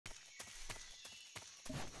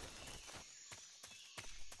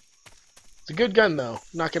a good gun, though.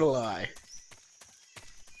 Not gonna lie.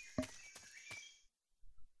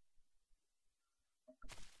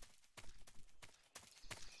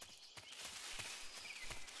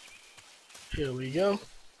 Here we go.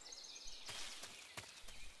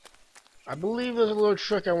 I believe there's a little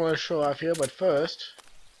trick I want to show off here, but first...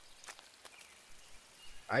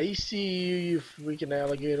 I see you, you freaking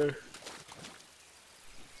alligator.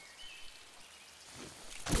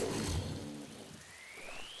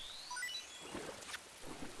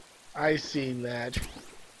 I seen that.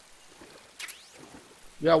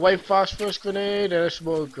 You got a white phosphorus grenade and a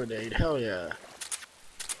smoke grenade. Hell yeah.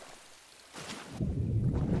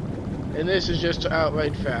 And this is just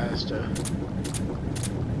outright faster.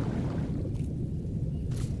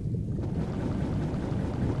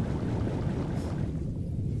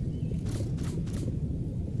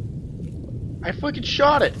 I freaking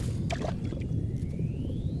shot it!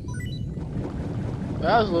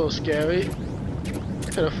 That was a little scary.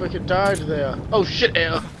 I could have freaking died there. Oh shit,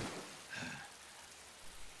 air!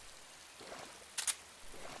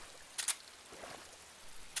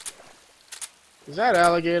 Is that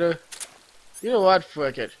alligator? You know what?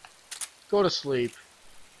 Frick it. Go to sleep.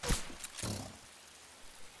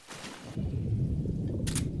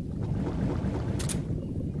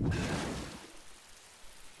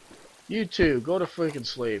 You too, go to freaking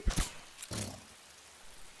sleep.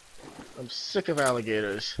 I'm sick of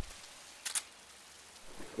alligators.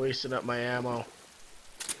 Wasting up my ammo.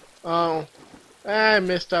 Oh, I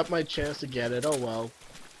missed up my chance to get it. Oh well.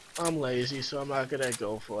 I'm lazy, so I'm not gonna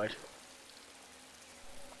go for it.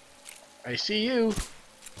 I see you.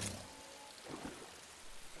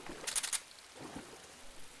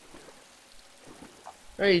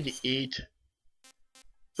 I need to eat.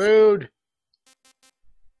 Food.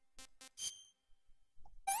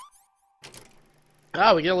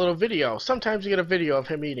 Ah, we get a little video. Sometimes we get a video of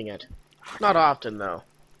him eating it. Not often, though.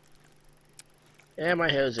 And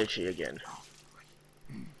my hair's itchy again.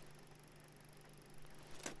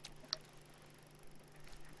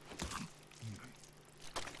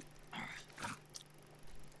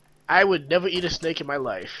 I would never eat a snake in my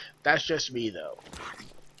life. That's just me, though.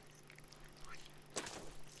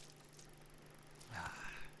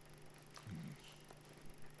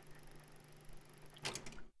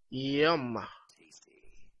 Yum.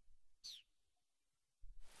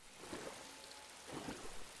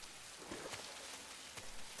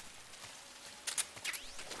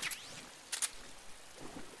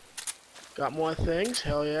 Got more things?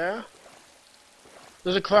 Hell yeah.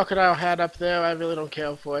 There's a crocodile hat up there. I really don't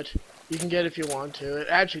care for it. You can get it if you want to. It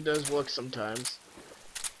actually does work sometimes.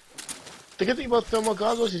 The good thing about thermal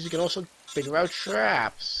goggles is you can also figure out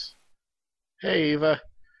traps. Hey, Eva.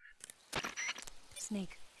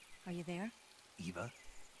 Snake, are you there? Eva,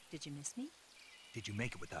 Did you miss me? did you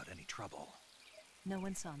make it without any trouble? No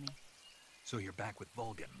one saw me. So you're back with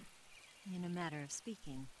Vulcan. In a matter of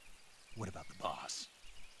speaking. What about the boss?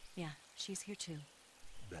 Yeah, she's here too.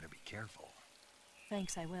 Better be careful.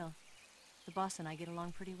 Thanks, I will. The boss and I get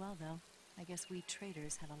along pretty well, though. I guess we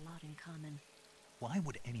traders have a lot in common. Why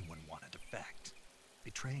would anyone want to defect?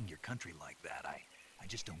 Betraying your country like that, I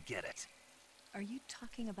just don't get it. Are you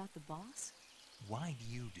talking about the boss? Why do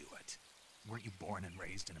you do it? Weren't you born and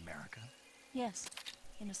raised in America? Yes,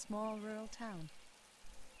 in a small rural town.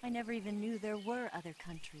 I never even knew there were other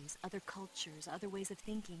countries, other cultures, other ways of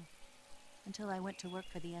thinking. Until I went to work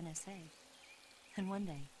for the NSA. And one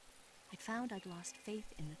day, I found I'd lost faith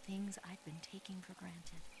in the things I'd been taking for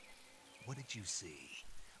granted. What did you see?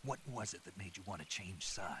 What was it that made you want to change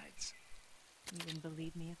sides? You wouldn't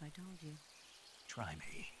believe me if I told you. Try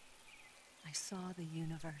me. I saw the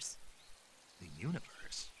universe. The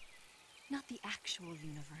universe? Not the actual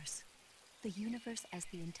universe. The universe as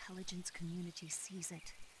the intelligence community sees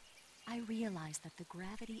it. I realized that the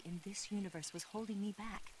gravity in this universe was holding me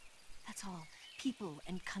back. That's all. People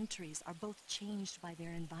and countries are both changed by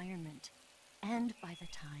their environment. And by the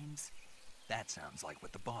times. That sounds like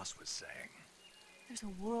what the boss was saying. There's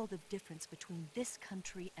a world of difference between this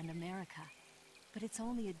country and America. But it's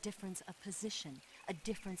only a difference of position, a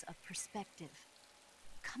difference of perspective.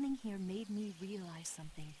 Coming here made me realize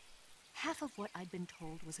something. Half of what I'd been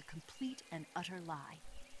told was a complete and utter lie.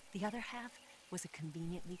 The other half was a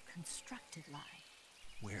conveniently constructed lie.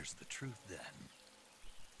 Where's the truth then?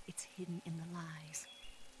 It's hidden in the lies.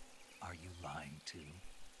 Are you lying too?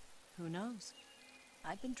 Who knows?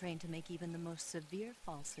 I've been trained to make even the most severe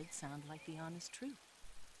falsehood sound like the honest truth.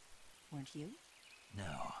 Weren't you?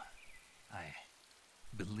 No. I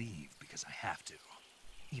believe because I have to,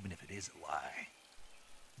 even if it is a lie.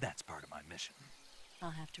 That's part of my mission. I'll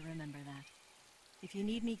have to remember that. If you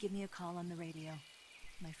need me, give me a call on the radio.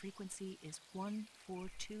 My frequency is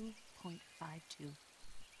 142.52.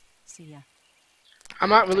 See ya. I'm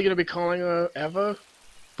not really gonna be calling her ever,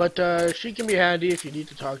 but she can be handy if you need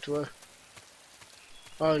to talk to her.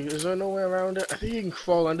 Oh, is there no way around it? I think you can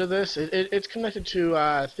crawl under this. It's connected to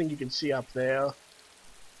a thing you can see up there.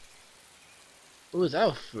 Ooh, is that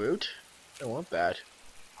a fruit? I want that.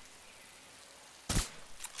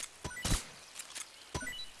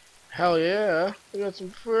 Hell yeah, we got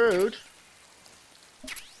some fruit.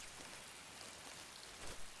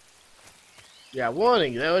 Yeah,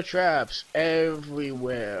 warning, there are traps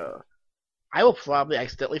everywhere. I will probably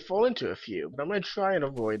accidentally fall into a few, but I'm gonna try and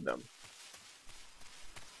avoid them.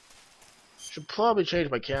 Should probably change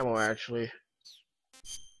my camo actually.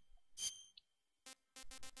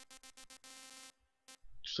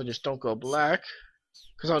 So just don't go black,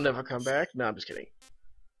 because I'll never come back. No, I'm just kidding.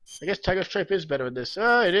 I guess Tiger Stripe is better at this.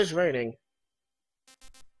 It is raining.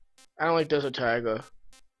 I don't like Desert Tiger.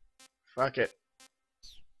 Fuck it.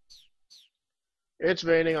 It's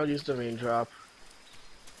raining, I'll use the raindrop.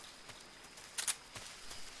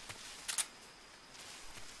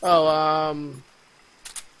 Oh,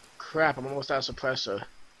 crap, I'm almost out of suppressor.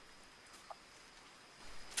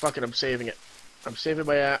 Fuck it, I'm saving it. I'm saving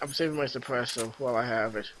my suppressor while I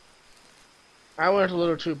have it. I went a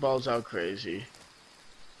little too balls out crazy.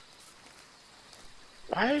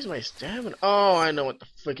 Why is my stamina? Oh, I know what the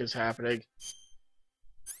frick is happening.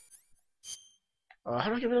 Oh, how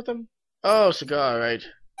do I get rid of them? Oh, cigar, right.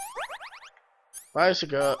 Bye,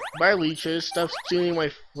 cigar. Bye, leeches. Stop stealing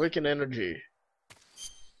my freaking energy.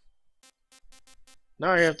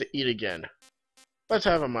 Now I have to eat again. Let's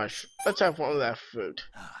have a mush. Let's have one of that fruit.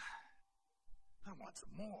 I want some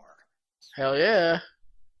more. Hell yeah.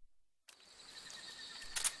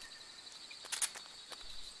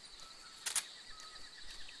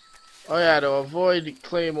 Oh yeah, to avoid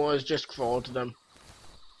claymores, just crawl to them.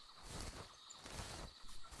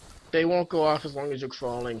 They won't go off as long as you're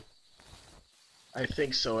crawling. I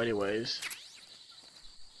think so anyways.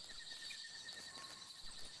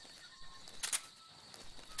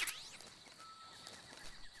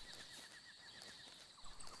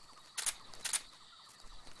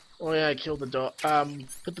 Oh yeah, I killed the dog.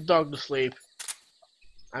 Put the dog to sleep.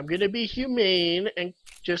 I'm gonna be humane and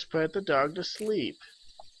just put the dog to sleep.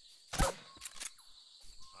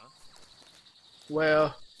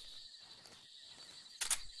 Well,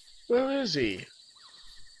 where is he?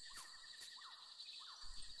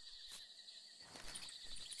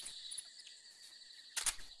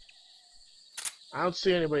 I don't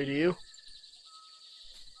see anybody, do you?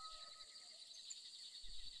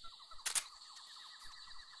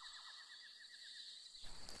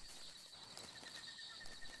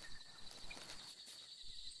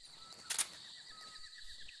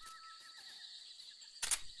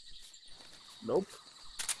 Nope.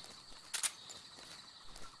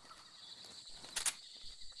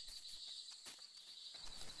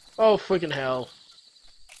 Oh, freaking hell.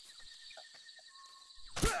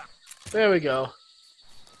 There we go.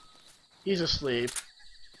 He's asleep.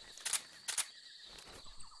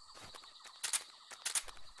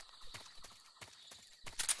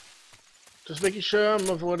 Just making sure I'm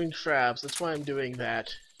avoiding traps. That's why I'm doing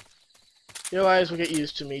that. You guys will get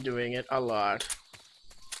used to me doing it a lot.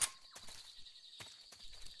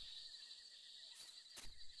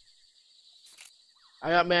 I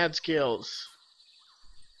got mad skills.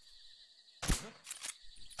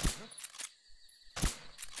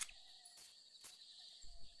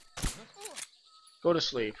 Go to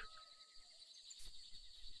sleep.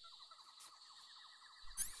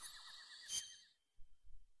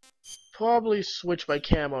 Probably switch my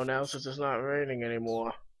camo now since it's not raining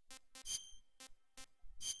anymore.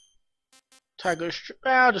 Tiger stripe.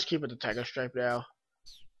 I'll just keep it the tiger stripe now.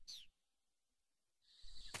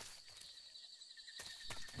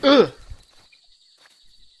 Ugh!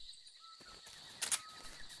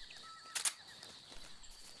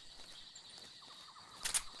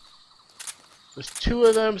 There's two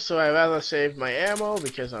of them, so I'd rather save my ammo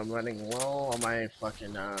because I'm running low on my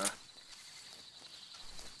fucking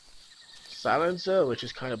silencer, which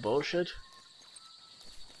is kind of bullshit.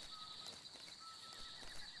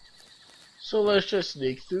 So let's just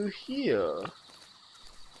sneak through here.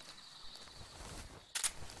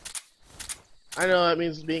 I know that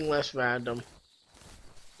means being less random.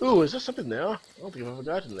 Ooh, is there something there? I don't think I've ever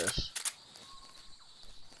gotten this.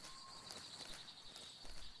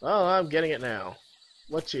 Well, I'm getting it now.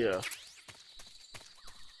 What's here?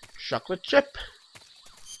 Chocolate chip?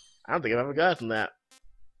 I don't think I've ever gotten that.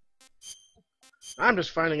 I'm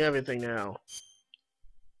just finding everything now.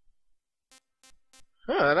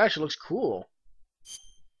 Huh, that actually looks cool.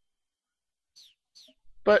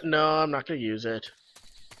 But no, I'm not gonna use it.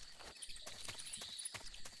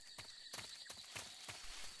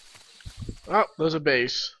 Oh, there's a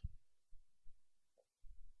base.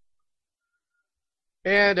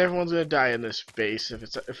 And everyone's gonna die in this base if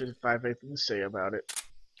I have anything to say about it.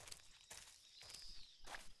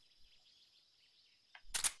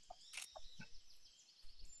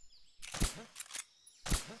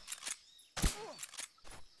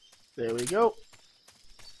 There we go.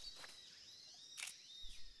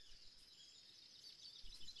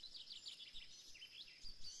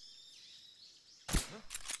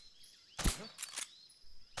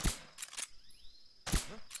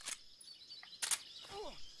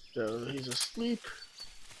 So he's asleep.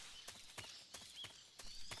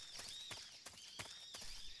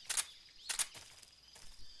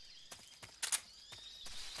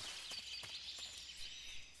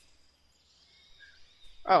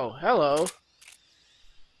 Oh, hello.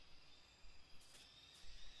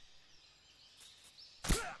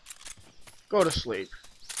 Go to sleep.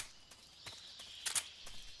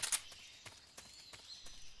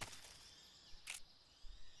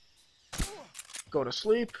 Go to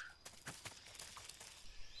sleep.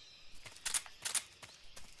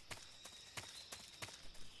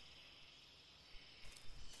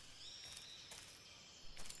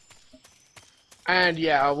 And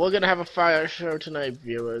yeah, we're gonna have a fire show tonight,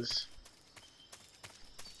 viewers.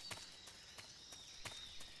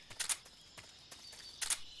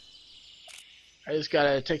 I just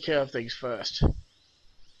gotta take care of things first.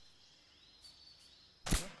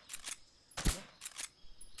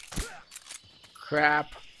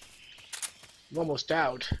 Crap. I'm almost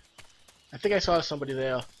out. I think I saw somebody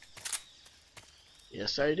there.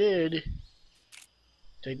 Yes, I did.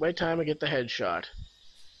 Take my time and get the headshot.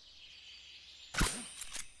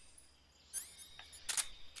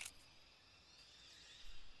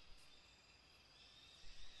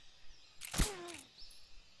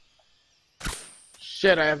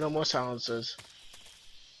 Shit, I have no more silencers.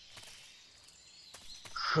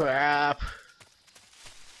 Crap.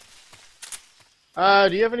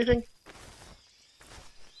 Do you have anything?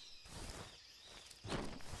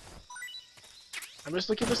 I'm just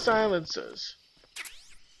looking for silencers.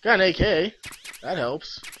 Got an AK. That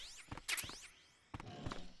helps.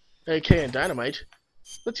 AK and dynamite.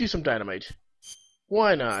 Let's use some dynamite.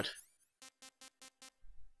 Why not?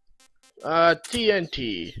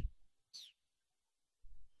 TNT.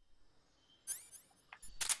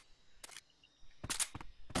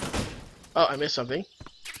 Oh, I missed something.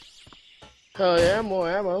 Hell yeah, more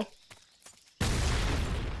ammo.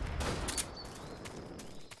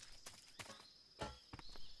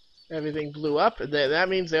 Everything blew up. That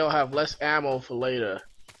means they'll have less ammo for later.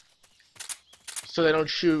 So they don't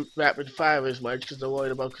shoot rapid fire as much because they're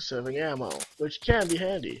worried about conserving ammo, which can be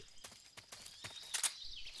handy.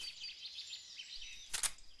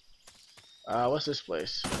 What's this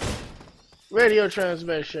place? Radio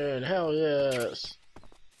transmission, hell yes.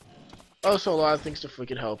 Also, a lot of things to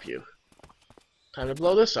freaking help you. Time to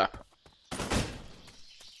blow this up.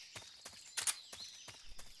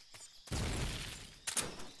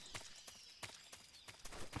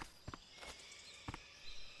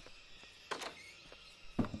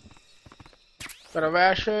 Got a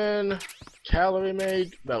ration, calorie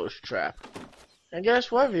made, mouse trap. And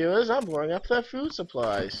guess what, viewers? I'm blowing up their food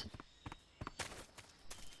supplies.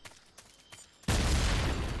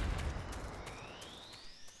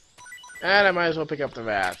 And I might as well pick up the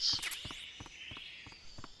rats.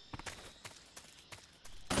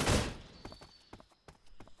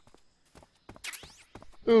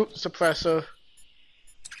 Ooh, suppressor.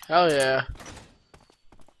 Hell yeah.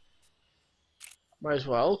 Might as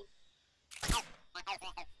well.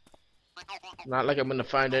 Not like I'm gonna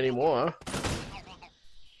find any more.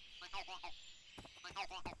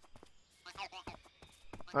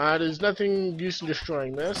 There's nothing use in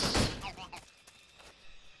destroying this.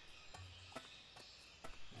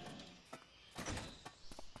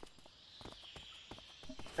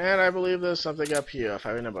 And I believe there's something up here, if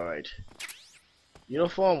I remember right.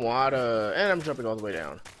 Uniform water, and I'm jumping all the way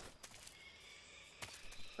down.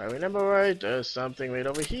 If I remember right, there's something right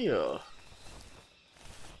over here.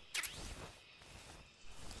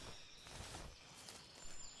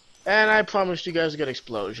 And I promised you guys a good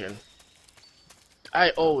explosion. I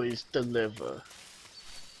always deliver.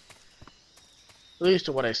 At least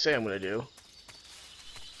to what I say I'm gonna do.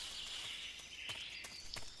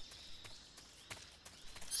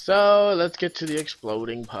 So, let's get to the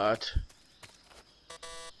exploding part.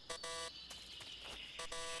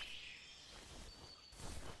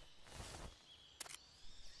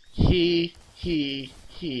 He.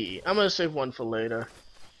 I'm gonna save one for later.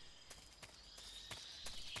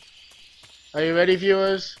 Are you ready,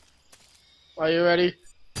 viewers? Are you ready?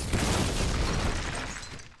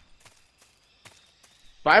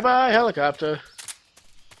 Bye-bye, helicopter.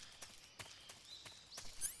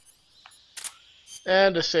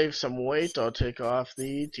 And to save some weight, I'll take off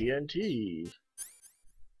the TNT.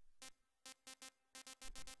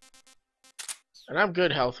 And I'm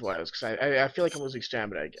good health-wise, because I feel like I'm losing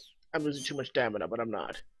stamina again. I'm losing too much stamina, but I'm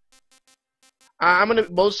not. I'm gonna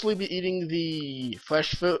mostly be eating the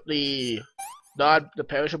fresh food, the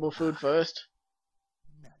perishable food first.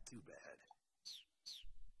 Not too bad.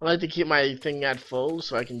 I like to keep my thing at full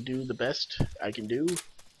so I can do the best I can do.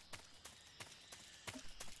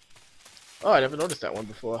 Oh, I never noticed that one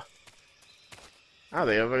before. Oh,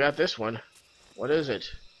 they overgot this one. What is it?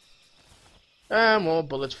 More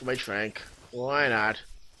bullets for my trank. Why not?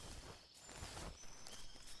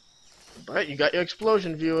 But you got your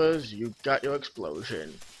explosion, viewers. You got your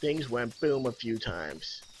explosion. Things went boom a few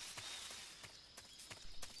times.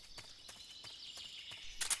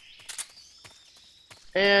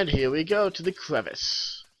 And here we go to the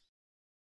crevice.